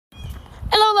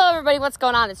everybody, what's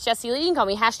going on? It's Jessie Lee. You can call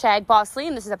me #BossLee,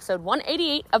 and this is episode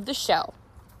 188 of the show.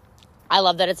 I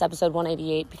love that it's episode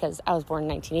 188 because I was born in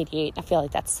 1988. I feel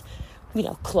like that's,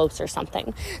 close or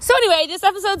something. So anyway, this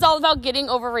episode's all about getting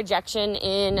over rejection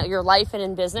in your life and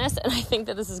in business, and I think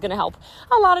that this is going to help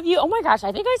a lot of you. Oh my gosh,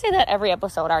 I think I say that every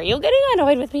episode. Are you getting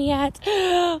annoyed with me yet?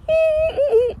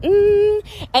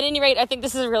 At any rate, I think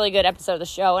this is a really good episode of the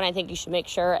show, and I think you should make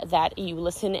sure that you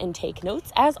listen and take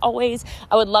notes. As always,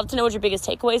 I would love to know what your biggest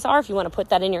takeaways are. If you want to put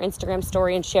that in your Instagram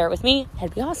story and share it with me,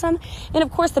 that'd be awesome. And of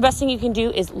course, the best thing you can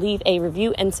do is leave a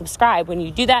review and subscribe. When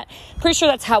you do that, pretty sure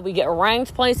that's how we get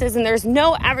ranked places, and there's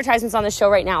no advertisements on the show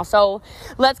right now, so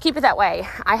let's keep it that way.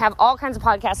 I have all kinds of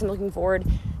podcasts I'm looking forward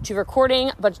to recording,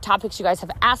 a bunch of topics you guys have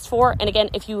asked for, and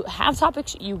again, if you have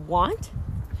topics you want,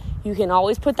 you can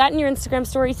always put that in your Instagram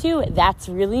story too. That's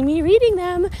really me reading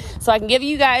them, so I can give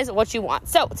you guys what you want.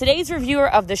 So today's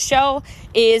reviewer of the show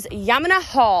is Yamina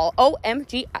Hall.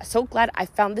 OMG, so glad I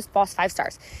found this boss 5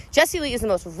 stars. Jessie Lee is the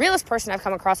most realist person I've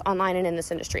come across online and in this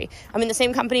industry. I'm in the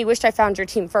same company, wished I found your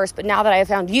team first, but now that I have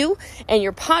found you and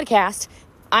your podcast,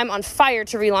 I'm on fire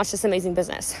to relaunch this amazing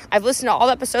business. I've listened to all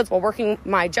the episodes while working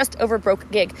my just over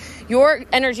broke gig. Your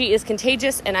energy is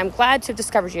contagious, and I'm glad to have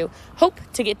discovered you. Hope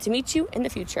to get to meet you in the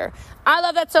future. I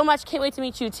love that so much. Can't wait to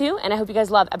meet you too, and I hope you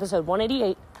guys love episode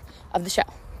 188 of the show.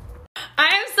 I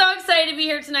am so excited to be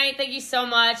here tonight. Thank you so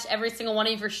much, every single one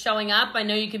of you, for showing up. I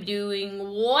know you could be doing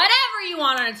whatever you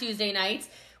want on a Tuesday night.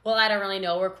 Well, I don't really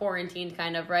know. We're quarantined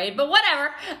kind of, right? But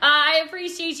whatever. I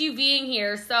appreciate you being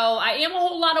here. So I am a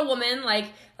whole lot of woman,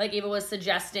 like Eva was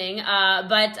suggesting.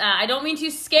 But I don't mean to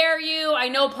scare you. I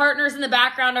know partners in the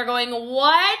background are going,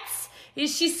 what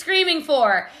is she screaming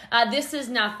for? This is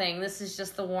nothing. This is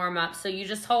just the warm-up. So you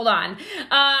just hold on.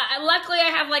 Luckily,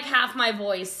 I have like half my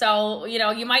voice. So,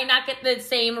 you might not get the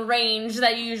same range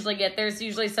that you usually get. There's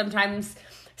usually sometimes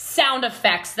sound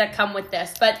effects that come with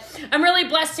this, but I'm really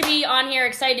blessed to be on here,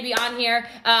 excited to be on here,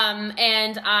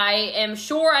 and I am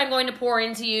sure I'm going to pour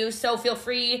into you, so feel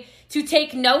free to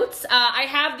take notes. I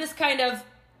have this kind of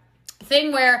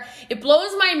thing where it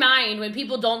blows my mind when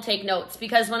people don't take notes,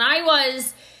 because when I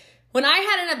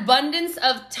had an abundance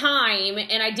of time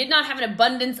and I did not have an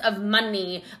abundance of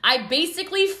money, I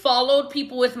basically followed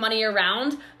people with money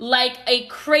around like a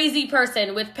crazy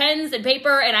person with pens and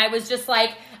paper, and I was just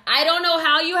like, I don't know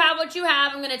how you have what you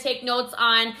have. I'm going to take notes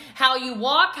on how you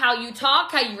walk, how you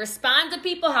talk, how you respond to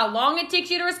people, how long it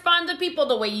takes you to respond to people,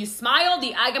 the way you smile.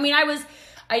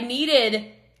 I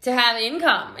needed to have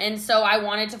income. And so I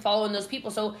wanted to follow in those people.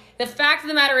 So the fact of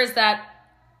the matter is that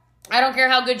I don't care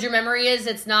how good your memory is,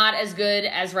 it's not as good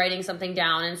as writing something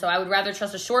down. And so I would rather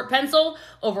trust a short pencil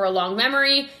over a long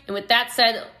memory. And with that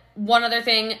said, one other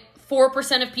thing,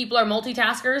 4% of people are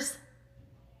multitaskers.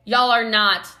 Y'all are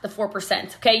not the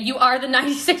 4%, okay? You are the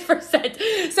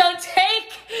 96%. So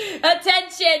take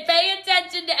attention. Pay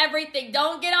attention to everything.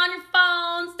 Don't get on your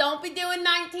phones. Don't be doing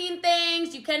 19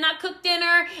 things. You cannot cook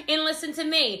dinner and listen to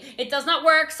me. It does not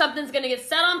work. Something's going to get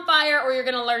set on fire or you're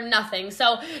going to learn nothing.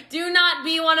 So do not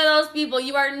be one of those people.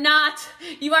 You are not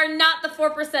the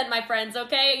 4%, my friends,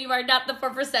 okay? You are not the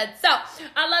 4%. So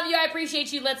I love you. I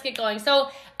appreciate you. Let's get going. So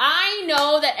I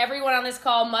know that everyone on this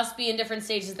call must be in different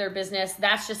stages of their business.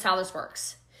 That's just how this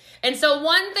works. And so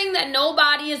one thing that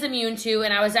nobody is immune to,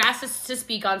 and I was asked to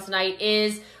speak on tonight,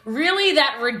 is really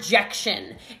that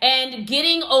rejection and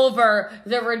getting over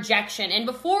the rejection. And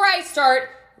before I start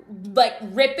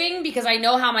ripping, because I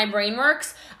know how my brain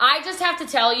works, I just have to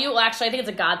tell you, well, actually, I think it's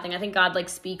a God thing. I think God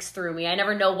speaks through me. I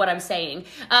never know what I'm saying.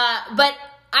 But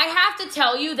I have to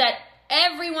tell you that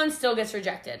everyone still gets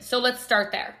rejected. So let's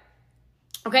start there.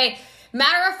 Okay,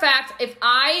 matter of fact, if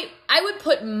I would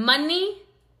put money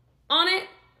on it,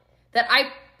 that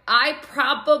I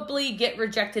probably get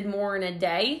rejected more in a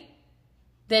day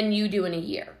than you do in a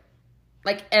year.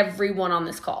 Like everyone on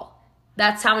this call.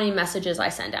 That's how many messages I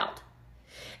send out.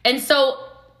 And so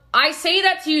I say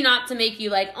that to you not to make you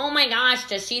like, oh my gosh,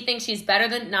 does she think she's better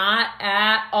than? Not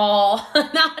at all.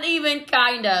 Not even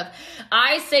kind of.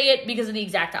 I say it because of the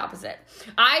exact opposite.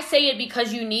 I say it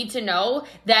because you need to know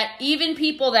that even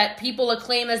people that people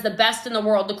acclaim as the best in the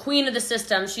world, the queen of the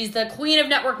system, she's the queen of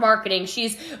network marketing,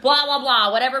 she's blah, blah,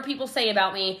 blah, whatever people say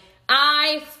about me,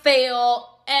 I fail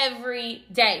every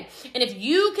day. And if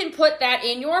you can put that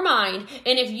in your mind,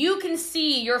 and if you can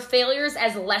see your failures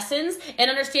as lessons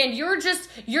and understand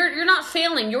you're not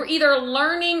failing, you're either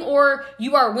learning or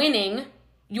you are winning,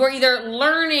 you're either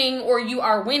learning or you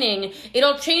are winning,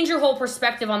 it'll change your whole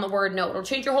perspective on the word no. It'll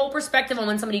change your whole perspective on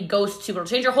when somebody ghosts you. It'll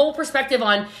change your whole perspective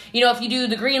on, if you do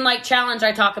the green light challenge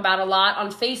I talk about a lot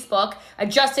on Facebook. I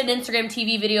just did an Instagram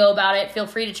TV video about it. Feel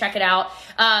free to check it out.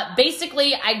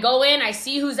 Basically, I go in, I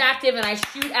see who's active, and I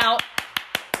shoot out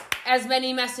as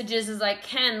many messages as I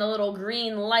can. The little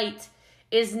green light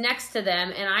is next to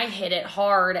them, and I hit it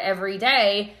hard every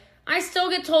day. I still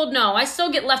get told no. I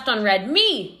still get left on red.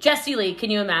 Me, Jessie Lee,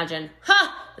 can you imagine?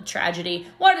 The tragedy.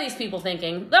 What are these people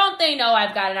thinking? Don't they know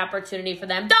I've got an opportunity for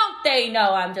them? Don't they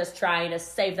know I'm just trying to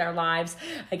save their lives?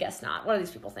 I guess not. What are these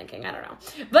people thinking? I don't know.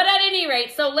 But at any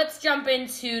rate, so let's jump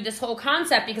into this whole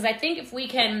concept, because I think if we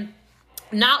can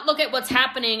not look at what's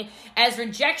happening as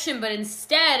rejection, but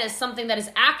instead as something that is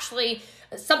actually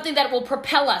something that will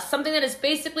propel us, something that is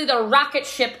basically the rocket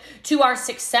ship to our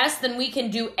success, then we can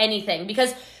do anything.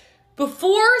 Because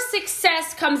before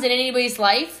success comes in anybody's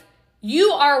life,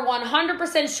 you are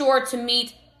 100% sure to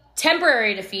meet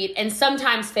temporary defeat and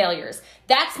sometimes failures.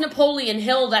 That's Napoleon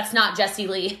Hill. That's not Jessie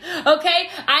Lee. Okay?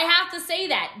 I have to say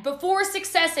that. Before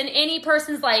success in any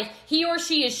person's life, he or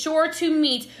she is sure to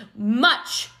meet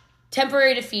much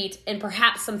temporary defeat and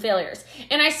perhaps some failures.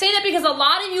 And I say that because a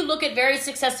lot of you look at very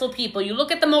successful people. You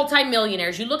look at the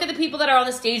multimillionaires. You look at the people that are on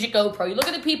the stage at GoPro. You look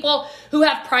at the people who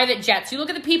have private jets. You look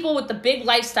at the people with the big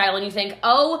lifestyle and you think,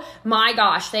 oh my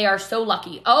gosh, they are so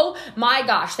lucky. Oh my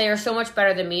gosh, they are so much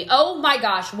better than me. Oh my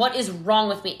gosh, what is wrong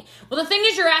with me? Well, the thing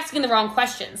is, you're asking the wrong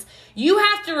questions. You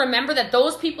have to remember that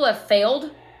those people have failed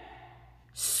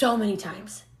so many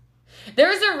times.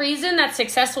 There's a reason that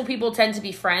successful people tend to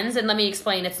be friends, and let me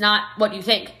explain. It's not what you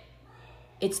think.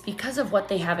 It's because of what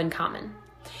they have in common.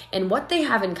 And what they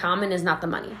have in common is not the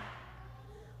money.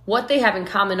 What they have in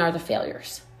common are the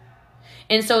failures.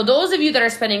 And so those of you that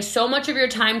are spending so much of your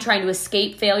time trying to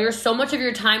escape failure, so much of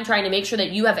your time trying to make sure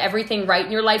that you have everything right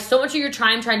in your life, so much of your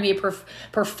time trying to be a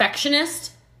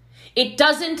perfectionist, it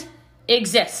doesn't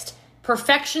exist.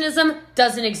 Perfectionism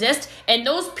doesn't exist. And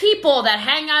those people that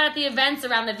hang out at the events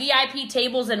around the VIP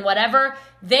tables and whatever,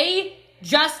 they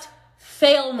just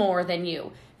fail more than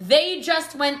you. They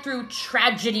just went through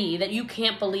tragedy that you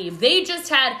can't believe. They just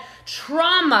had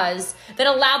traumas that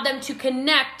allowed them to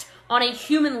connect on a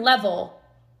human level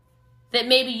that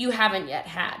maybe you haven't yet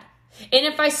had. And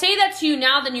if I say that to you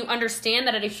now, then you understand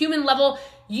that at a human level,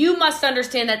 you must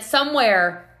understand that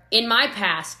somewhere in my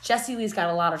past, Jessie Lee's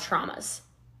got a lot of traumas.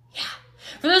 Yeah.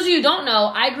 For those of you who don't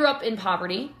know, I grew up in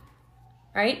poverty,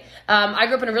 right? I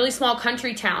grew up in a really small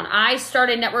country town. I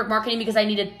started network marketing because I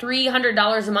needed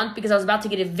 $300 a month because I was about to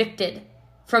get evicted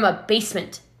from a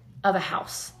basement of a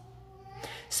house.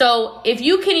 So if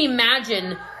you can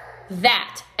imagine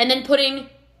that, and then putting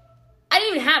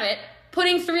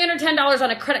 $310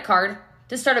 on a credit card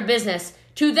to start a business,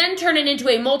 to then turn it into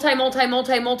a multi-million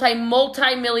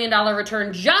dollar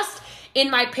return just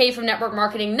in my pay from network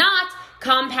marketing, not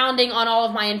compounding on all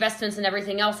of my investments and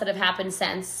everything else that have happened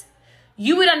since,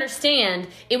 you would understand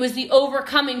it was the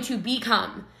overcoming to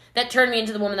become that turned me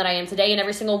into the woman that I am today. And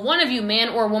every single one of you, man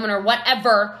or woman or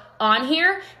whatever on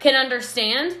here, can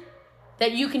understand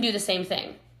that you can do the same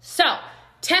thing. So,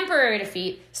 temporary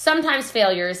defeat, sometimes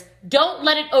failures, don't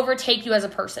let it overtake you as a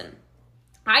person.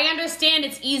 I understand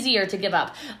it's easier to give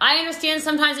up. I understand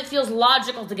sometimes it feels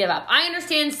logical to give up. I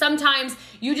understand sometimes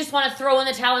you just want to throw in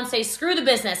the towel and say, screw the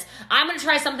business. I'm going to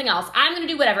try something else. I'm going to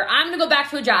do whatever. I'm going to go back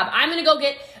to a job. I'm going to go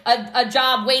get a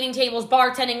job waiting tables,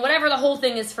 bartending, whatever the whole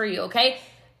thing is for you, okay?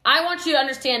 I want you to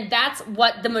understand that's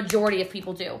what the majority of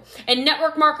people do. And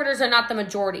network marketers are not the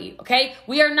majority, okay?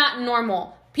 We are not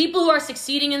normal. People who are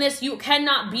succeeding in this, you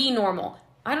cannot be normal.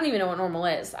 I don't even know what normal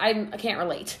is. I can't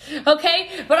relate, okay?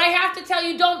 But I have to tell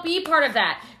you, don't be part of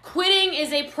that. Quitting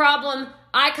is a problem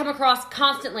I come across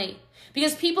constantly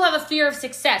because people have a fear of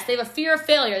success. They have a fear of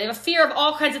failure. They have a fear of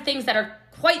all kinds of things that are,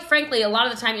 quite frankly, a lot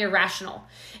of the time irrational.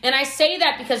 And I say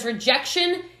that because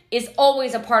rejection is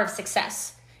always a part of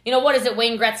success. You know, what is it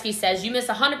Wayne Gretzky says? You miss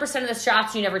 100% of the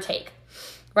shots you never take,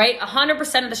 right?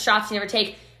 100% of the shots you never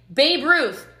take. Babe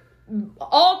Ruth,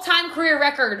 all-time career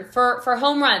record for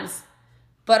home runs,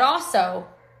 but also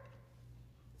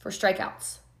for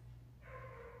strikeouts.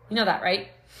 You know that, right?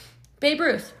 Babe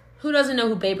Ruth. Who doesn't know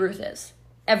who Babe Ruth is?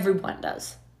 Everyone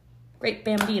does. Great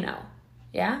Bambino.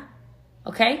 Yeah?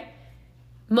 Okay?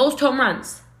 Most home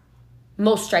runs.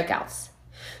 Most strikeouts.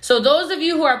 So those of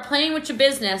you who are playing with your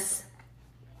business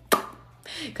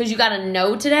because you got a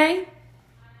no today,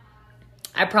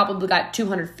 I probably got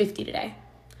 250 today.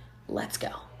 Let's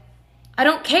go. I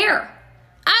don't care.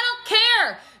 I don't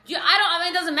care.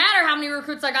 It doesn't matter how many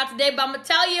recruits I got today, but I'm going to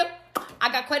tell you,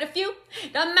 I got quite a few.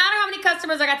 Doesn't matter how many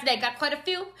customers I got today. Got quite a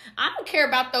few. I don't care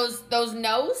about those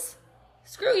no's.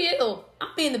 Screw you. I'm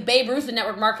being the Babe Ruth of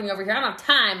network marketing over here. I don't have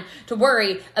time to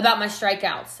worry about my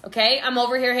strikeouts, okay? I'm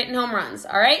over here hitting home runs,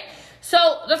 all right?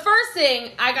 So the first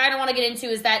thing I kind of want to get into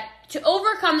is that to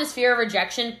overcome this fear of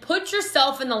rejection, put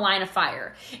yourself in the line of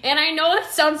fire. And I know it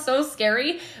sounds so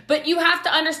scary, but you have to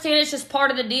understand it's just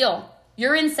part of the deal.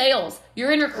 You're in sales.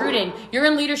 You're in recruiting. You're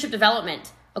in leadership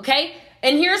development, okay?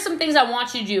 And here are some things I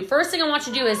want you to do. First thing I want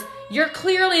you to do is you're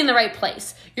clearly in the right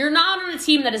place. You're not on a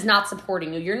team that is not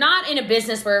supporting you. You're not in a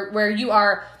business where you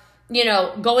are,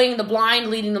 going the blind,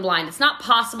 leading the blind. It's not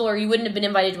possible, or you wouldn't have been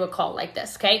invited to a call like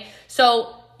this, okay?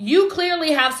 So you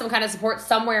clearly have some kind of support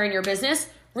somewhere in your business.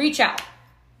 Reach out.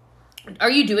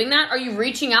 Are you doing that? Are you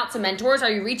reaching out to mentors?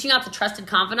 Are you reaching out to trusted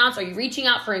confidants? Are you reaching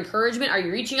out for encouragement? Are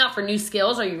you reaching out for new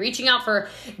skills? Are you reaching out for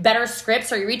better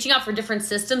scripts? Are you reaching out for different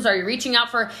systems? Are you reaching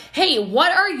out for, hey,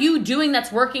 what are you doing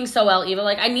that's working so well, Eva?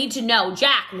 Like, I need to know.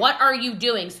 Jack, what are you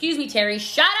doing? Excuse me, Terry,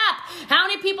 shut up. How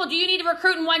many people do you need to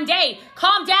recruit in one day?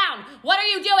 Calm down. What are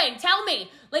you doing? Tell me.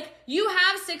 Like, you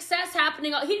have success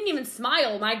happening. He didn't even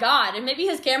smile, my God. And maybe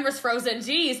his camera's frozen.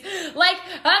 Jeez. Like,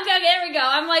 okay, there we go.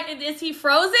 I'm like, is he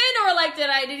frozen? Or like,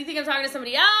 did you think I'm talking to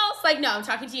somebody else? Like, no, I'm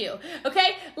talking to you.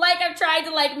 Okay? Like, I've tried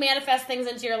to manifest things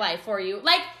into your life for you.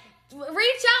 Like, reach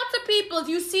out to people. If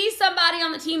you see somebody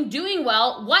on the team doing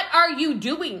well, what are you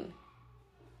doing?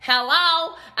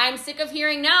 Hello, I'm sick of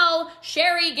hearing no.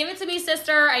 Sherry, give it to me,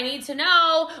 sister. I need to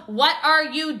know. What are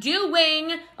you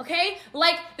doing? Okay?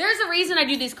 Like, there's a reason I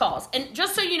do these calls. And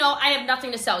just so you know, I have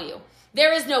nothing to sell you.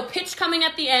 There is no pitch coming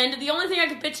at the end. The only thing I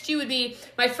could pitch to you would be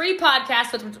my free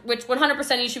podcast, which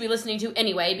 100% you should be listening to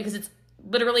anyway, because it's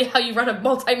literally how you run a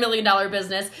multi-million-dollar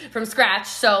business from scratch.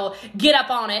 So get up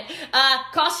on it.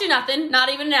 Cost you nothing, not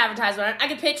even an advertisement. I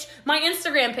could pitch my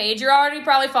Instagram page. You're already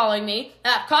probably following me.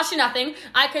 Cost you nothing.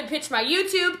 I could pitch my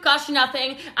YouTube. Cost you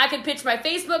nothing. I could pitch my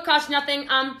Facebook. Cost you nothing.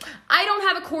 I don't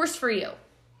have a course for you,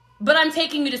 but I'm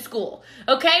taking you to school.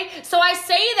 Okay? So I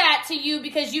say that to you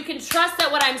because you can trust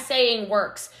that what I'm saying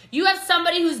works. You have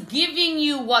somebody who's giving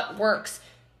you what works.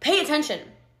 Pay attention.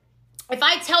 If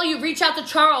I tell you, reach out to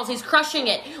Charles, he's crushing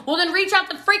it. Well, then reach out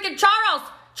to freaking Charles.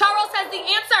 Charles has the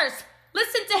answers.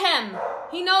 Listen to him.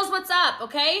 He knows what's up,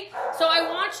 okay? So I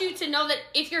want you to know that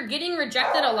if you're getting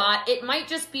rejected a lot, it might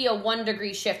just be a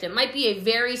 1-degree shift. It might be a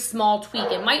very small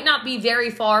tweak. It might not be very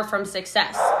far from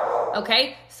success,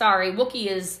 okay? Sorry, Wookie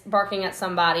is barking at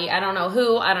somebody. I don't know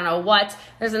who, I don't know what.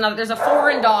 There's a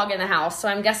foreign dog in the house, so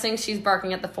I'm guessing she's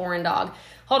barking at the foreign dog.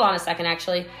 Hold on a second,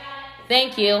 actually.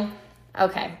 Thank you.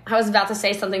 Okay, I was about to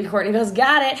say something. Courtney goes,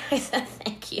 got it. I said,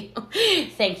 thank you.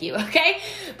 Thank you, okay?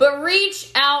 But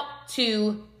reach out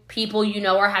to people you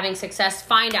know are having success.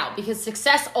 Find out, because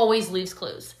success always leaves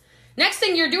clues. Next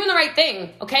thing, you're doing the right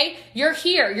thing, okay? You're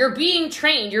here. You're being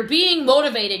trained. You're being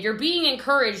motivated. You're being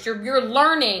encouraged. You're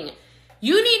learning.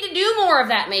 You need to do more of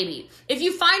that maybe. If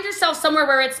you find yourself somewhere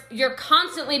where you're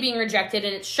constantly being rejected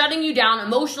and it's shutting you down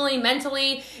emotionally,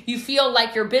 mentally, you feel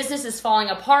like your business is falling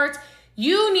apart,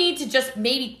 you need to just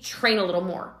maybe train a little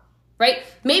more, right?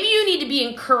 Maybe you need to be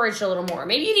encouraged a little more.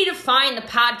 Maybe you need to find the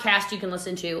podcast you can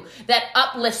listen to that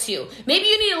uplifts you. Maybe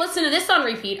you need to listen to this on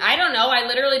repeat. I don't know. I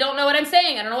literally don't know what I'm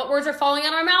saying. I don't know what words are falling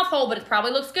out of my mouth hole, but it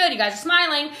probably looks good. You guys are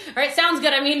smiling. All right, sounds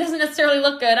good. I mean, it doesn't necessarily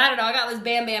look good. I don't know. I got this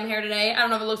Bam Bam hair today. I don't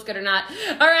know if it looks good or not.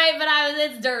 All right, but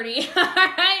it's dirty. All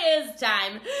right, it's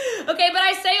time. Okay, but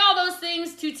I say all those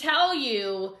things to tell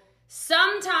you,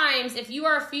 sometimes if you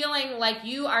are feeling like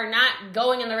you are not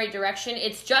going in the right direction,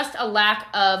 it's just a lack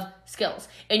of skills.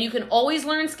 And you can always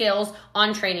learn skills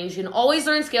on trainings. You can always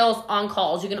learn skills on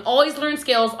calls. You can always learn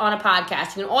skills on a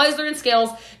podcast. You can always learn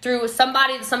skills through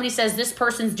somebody says this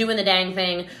person's doing the dang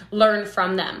thing. Learn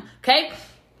from them, okay?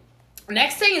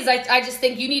 Next thing is I just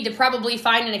think you need to probably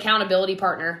find an accountability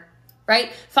partner.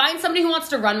 Right? Find somebody who wants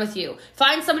to run with you.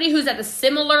 Find somebody who's at the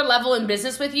similar level in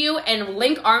business with you and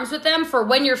link arms with them for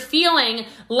when you're feeling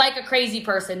like a crazy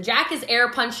person. Jack is air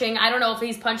punching. I don't know if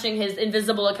he's punching his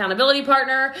invisible accountability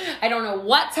partner. I don't know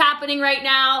what's happening right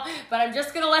now, but I'm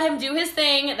just going to let him do his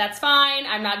thing. That's fine.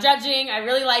 I'm not judging. I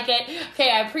really like it.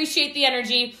 Okay, I appreciate the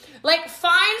energy. Like,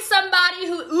 find somebody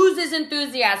who oozes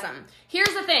enthusiasm.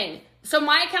 Here's the thing. So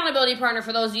my accountability partner,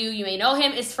 for those of you may know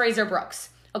him, is Fraser Brooks.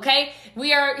 Okay,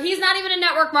 he's not even a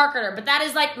network marketer, but that is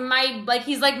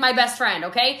he's like my best friend,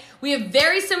 okay? We have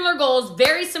very similar goals,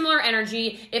 very similar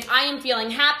energy. If I am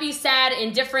feeling happy, sad,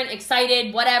 indifferent,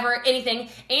 excited, whatever, anything,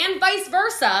 and vice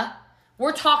versa,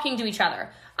 we're talking to each other.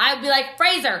 I'd be like,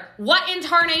 Fraser, what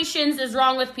incarnations is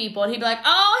wrong with people? And he'd be like,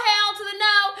 oh, hell to the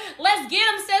no. Let's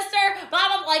get him, sister. Blah,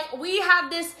 blah, blah. Like, we have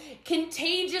this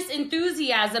contagious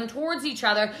enthusiasm towards each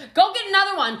other. Go get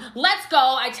another one. Let's go.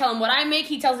 I tell him what I make.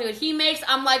 He tells me what he makes.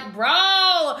 I'm like,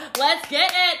 bro, let's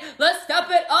get it. Let's step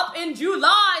it up in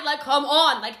July. Like, come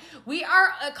on. Like, we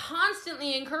are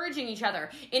constantly encouraging each other.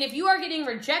 And if you are getting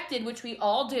rejected, which we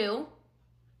all do,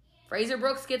 Fraser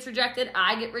Brooks gets rejected,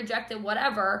 I get rejected,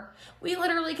 whatever, we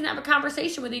literally can have a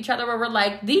conversation with each other where we're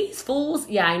like, these fools,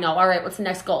 yeah, I know. All right, what's the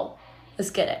next goal?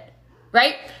 Let's get it.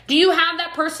 Right? Do you have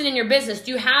that person in your business?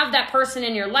 Do you have that person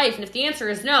in your life? And if the answer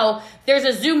is no, there's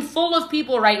a Zoom full of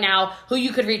people right now who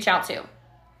you could reach out to.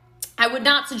 I would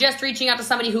not suggest reaching out to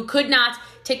somebody who could not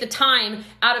take the time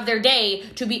out of their day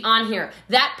to be on here.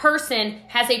 That person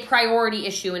has a priority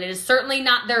issue, and it is certainly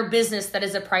not their business that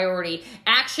is a priority.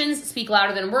 Actions speak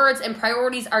louder than words, and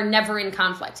priorities are never in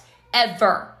conflict.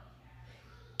 Ever.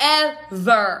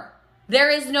 Ever. There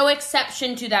is no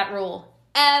exception to that rule.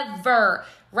 Ever.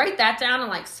 Write that down and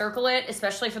like circle it,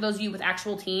 especially for those of you with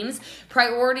actual teams.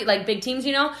 Priority, like big teams,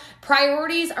 you know,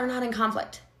 priorities are not in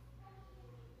conflict.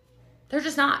 They're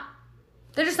just not.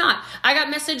 They're just not. I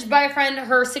got messaged by a friend,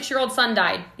 her 6-year-old son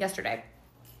died yesterday.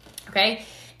 Okay.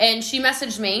 And she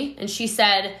messaged me and she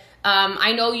said,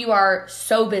 I know you are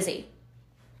so busy.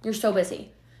 You're so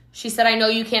busy. She said, I know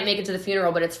you can't make it to the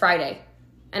funeral, but it's Friday.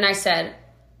 And I said,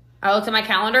 I looked at my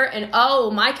calendar and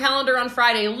my calendar on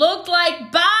Friday looked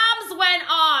like bombs went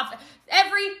off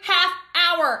every half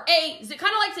hour. Is it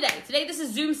kind of like today? Today, this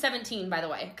is Zoom 17, by the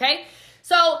way. Okay.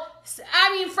 So,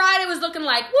 I mean, Friday was looking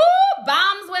like, woo,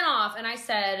 bombs went off. And I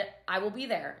said, I will be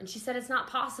there. And she said, it's not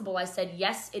possible. I said,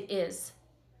 yes, it is.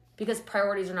 Because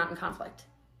priorities are not in conflict.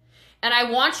 And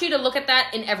I want you to look at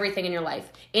that in everything in your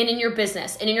life, and in your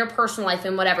business, and in your personal life,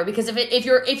 and whatever. Because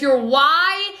if your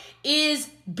why is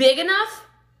big enough,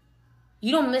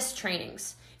 you don't miss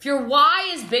trainings. If your why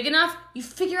is big enough, you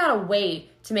figure out a way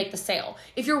to make the sale.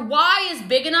 If your why is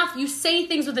big enough, you say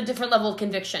things with a different level of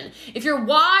conviction. If your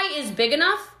why is big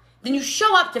enough, then you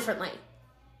show up differently.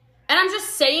 And I'm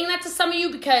just saying that to some of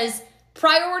you because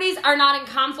priorities are not in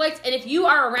conflict. And if you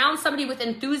are around somebody with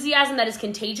enthusiasm that is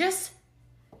contagious,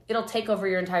 it'll take over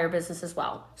your entire business as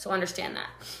well. So understand that.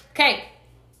 Okay,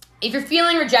 if you're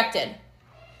feeling rejected,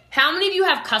 how many of you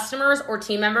have customers or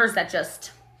team members that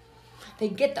just, they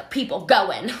get the people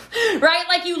going, right?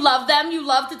 Like you love them. You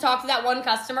love to talk to that one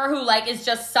customer who like is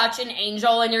just such an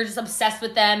angel and you're just obsessed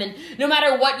with them. And no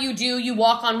matter what you do, you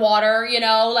walk on water, you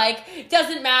know, like it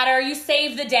doesn't matter. You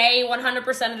save the day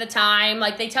 100% of the time.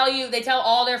 Like they tell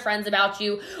all their friends about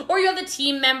you. Or you have the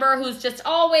team member who's just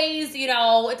always, you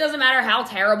know, it doesn't matter how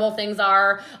terrible things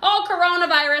are. Oh,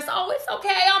 coronavirus. Oh, it's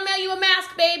okay. I'll mail you a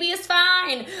mask, baby. It's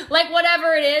fine. Like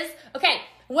whatever it is. Okay.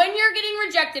 When you're getting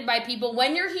rejected by people,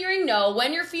 when you're hearing no,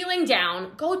 when you're feeling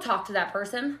down, go talk to that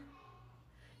person.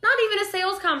 Not even a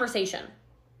sales conversation.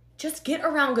 Just get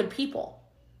around good people.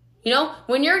 You know,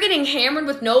 when you're getting hammered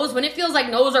with no's, when it feels like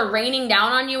no's are raining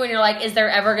down on you and you're like, is there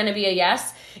ever going to be a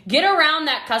yes? Get around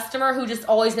that customer who just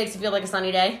always makes you feel like a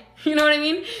sunny day. You know what I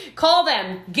mean? Call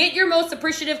them. Get your most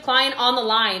appreciative client on the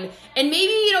line. And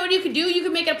maybe, you know what you could do? You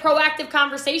could make a proactive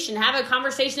conversation. Have a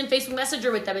conversation in Facebook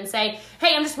Messenger with them and say,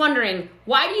 hey, I'm just wondering,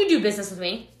 why do you do business with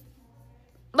me?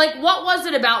 Like, what was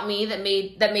it about me that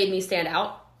made me stand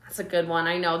out? That's a good one.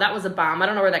 I know. That was a bomb. I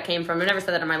don't know where that came from. I've never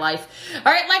said that in my life.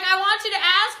 All right. Like, I want you to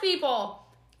ask people,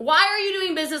 why are you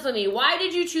doing business with me? Why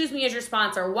did you choose me as your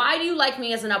sponsor? Why do you like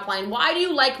me as an upline? Why do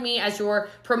you like me as your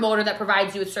promoter that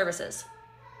provides you with services?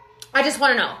 I just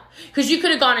want to know, because you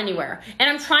could have gone anywhere. And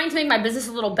I'm trying to make my business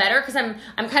a little better because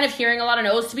I'm kind of hearing a lot of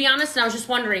no's, to be honest. And I was just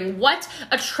wondering, what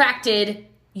attracted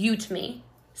you to me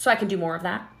so I can do more of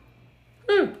that?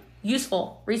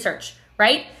 Useful research,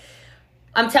 right?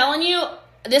 I'm telling you,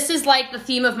 this is like the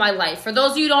theme of my life. For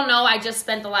those of you who don't know, I just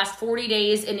spent the last 40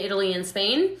 days in Italy and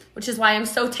Spain, which is why I'm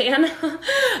so tan.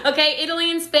 Okay,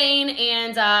 Italy and Spain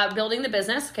and building the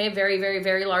business. Okay, very, very,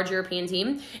 very large European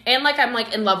team. And like I'm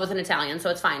like in love with an Italian,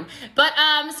 so it's fine. But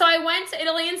so I went to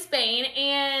Italy and Spain,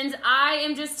 and I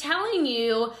am just telling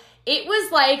you, it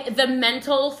was like the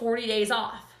mental 40 days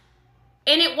off.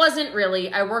 And it wasn't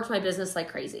really. I worked my business like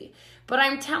crazy. But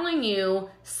I'm telling you,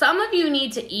 some of you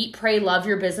need to eat, pray, love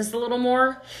your business a little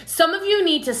more. Some of you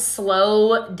need to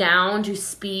slow down, to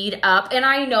speed up. And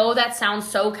I know that sounds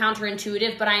so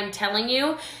counterintuitive, but I'm telling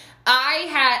you,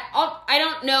 I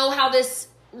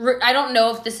don't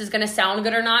know if this is going to sound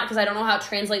good or not, because I don't know how it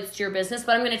translates to your business,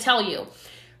 but I'm going to tell you,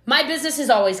 my business is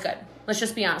always good. Let's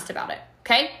just be honest about it.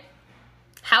 Okay.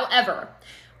 However,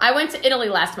 I went to Italy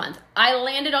last month. I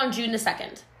landed on June the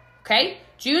 2nd. Okay.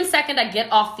 June 2nd, I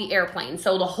get off the airplane.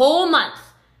 So the whole month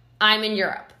I'm in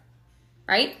Europe,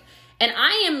 right? And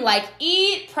I am like,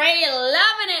 eat, pray,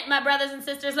 loving it, my brothers and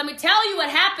sisters. Let me tell you what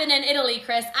happened in Italy,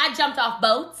 Chris. I jumped off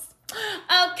boats. Okay,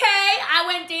 I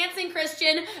went dancing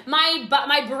Christian.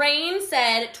 My brain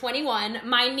said 21.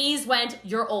 My knees went,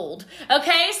 you're old.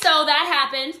 Okay, so that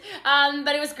happened,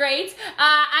 but it was great.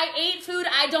 I ate food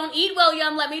I don't eat,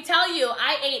 William. Let me tell you,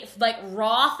 I ate like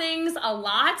raw things a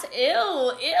lot. Ew.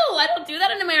 I don't do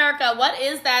that in America. What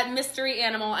is that mystery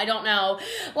animal? I don't know.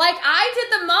 Like I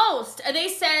did the most.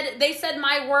 They said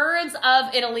my words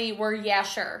of Italy were yeah,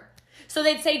 sure. So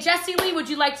they'd say, Jessie Lee, would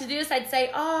you like to do this? I'd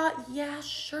say, yeah,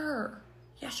 sure.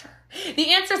 Yeah, sure.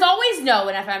 The answer is always no.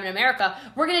 And if I'm in America,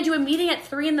 we're going to do a meeting at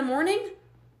 3 a.m?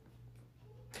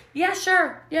 Yeah,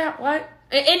 sure. Yeah, what?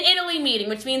 An Italy meeting,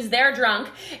 which means they're drunk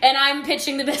and I'm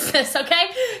pitching the business, okay?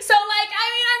 So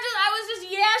I was just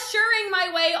yeah-suring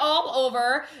my way all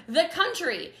over the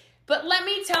country. But let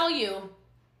me tell you,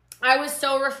 I was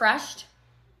so refreshed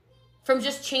from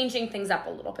just changing things up a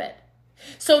little bit.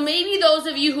 So maybe those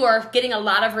of you who are getting a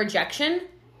lot of rejection,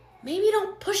 maybe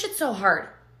don't push it so hard.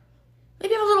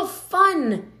 Maybe have a little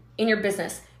fun in your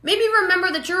business. Maybe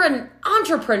remember that you're an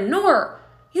entrepreneur.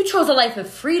 You chose a life of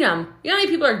freedom. You know how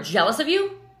many people are jealous of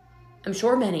you? I'm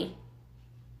sure many.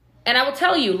 And I will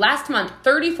tell you, last month,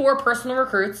 34 personal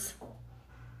recruits,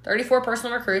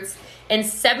 and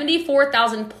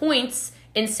 74,000 points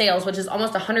in sales, which is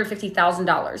almost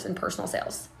 $150,000 in personal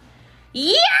sales.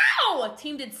 Yeah!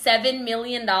 Team did $7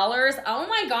 million. Oh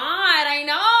my God, I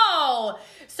know.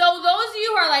 So those of you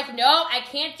who are like, no, I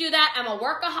can't do that. I'm a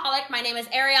workaholic. My name is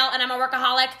Ariel and I'm a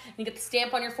workaholic. You get the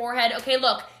stamp on your forehead. Okay,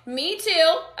 look, me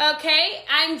too. Okay,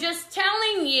 I'm just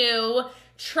telling you,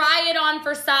 try it on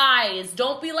for size.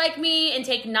 Don't be like me and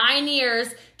take 9 years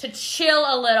to chill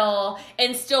a little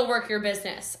and still work your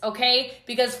business. Okay,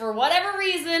 because for whatever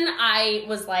reason, I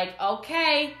was like,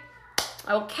 okay,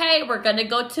 we're going to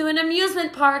go to an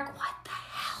amusement park. What the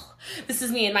hell? This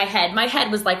is me in my head. My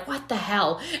head was like, what the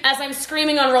hell? As I'm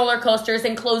screaming on roller coasters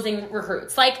and closing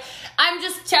recruits. Like, I'm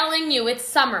just telling you, it's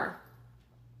summer.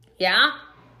 Yeah?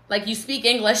 Like you speak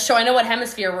English, so I know what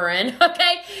hemisphere we're in,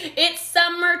 okay? It's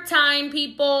summertime,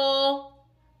 people.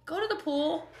 Go to the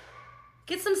pool.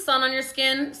 Get some sun on your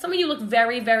skin. Some of you look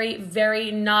very, very,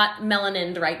 very not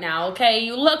melanined right now, okay?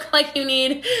 You look like you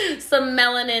need some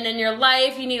melanin in your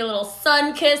life. You need a little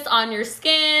sun kiss on your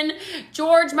skin.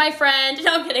 George, my friend.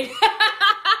 No, I'm kidding.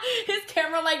 His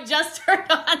camera just turned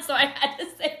on, so I had to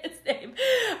say his name.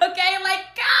 Okay,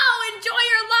 go, enjoy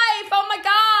your life. Oh my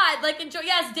God. Enjoy.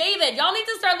 Yes, David. Y'all need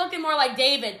to start looking more like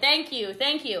David. Thank you.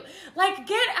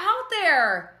 Get out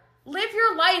there. Live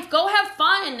your life. Go have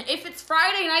fun. If it's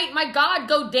Friday night, my God,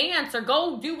 go dance or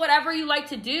go do whatever you like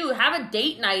to do. Have a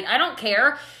date night. I don't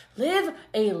care. Live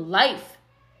a life.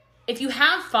 If you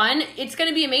have fun, it's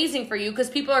going to be amazing for you because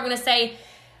people are going to say,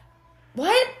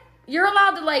 what? You're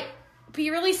allowed to be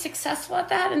really successful at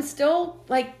that and still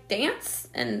dance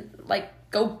and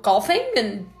go golfing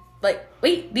and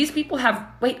wait, these people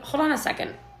hold on a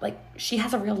second. She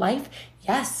has a real life?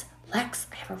 Yes. Lex,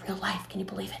 I have a real life. Can you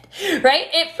believe it? Right?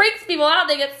 It freaks people out.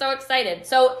 They get so excited.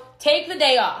 So take the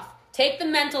day off. Take the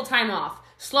mental time off.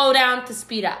 Slow down to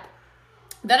speed up.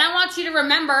 Then I want you to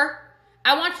remember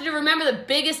the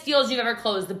biggest deals you've ever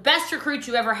closed, the best recruits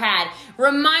you ever had.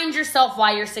 Remind yourself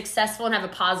why you're successful and have a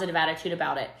positive attitude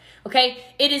about it. Okay?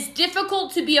 It is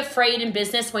difficult to be afraid in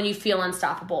business when you feel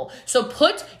unstoppable. So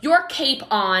put your cape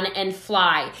on and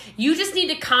fly. You just need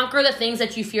to conquer the things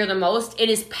that you fear the most. It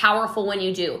is powerful when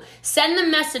you do. Send the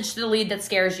message to the lead that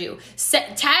scares you.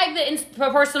 Tag the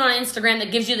person on Instagram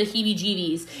that gives you the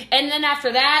heebie-jeebies. And then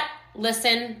after that,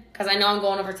 listen, because I know I'm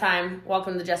going over time.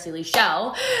 Welcome to the Jessie Lee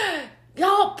Show.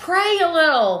 Y'all pray a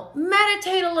little,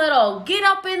 meditate a little, get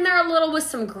up in there a little with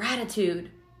some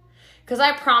gratitude. Because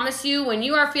I promise you, when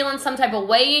you are feeling some type of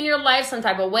way in your life, some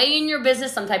type of way in your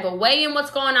business, some type of way in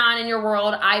what's going on in your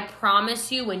world, I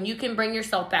promise you, when you can bring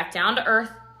yourself back down to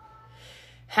earth,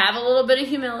 have a little bit of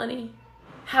humility,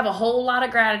 have a whole lot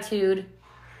of gratitude,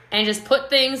 and just put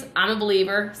things, I'm a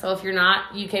believer, so if you're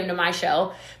not, you came to my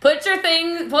show. Put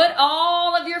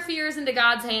all of your fears into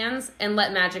God's hands and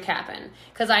let magic happen.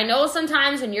 Because I know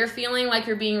sometimes when you're feeling like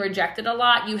you're being rejected a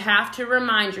lot, you have to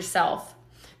remind yourself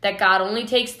that God only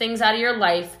takes things out of your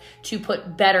life to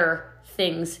put better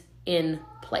things in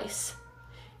place.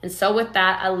 And so with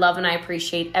that, I love and I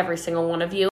appreciate every single one of you.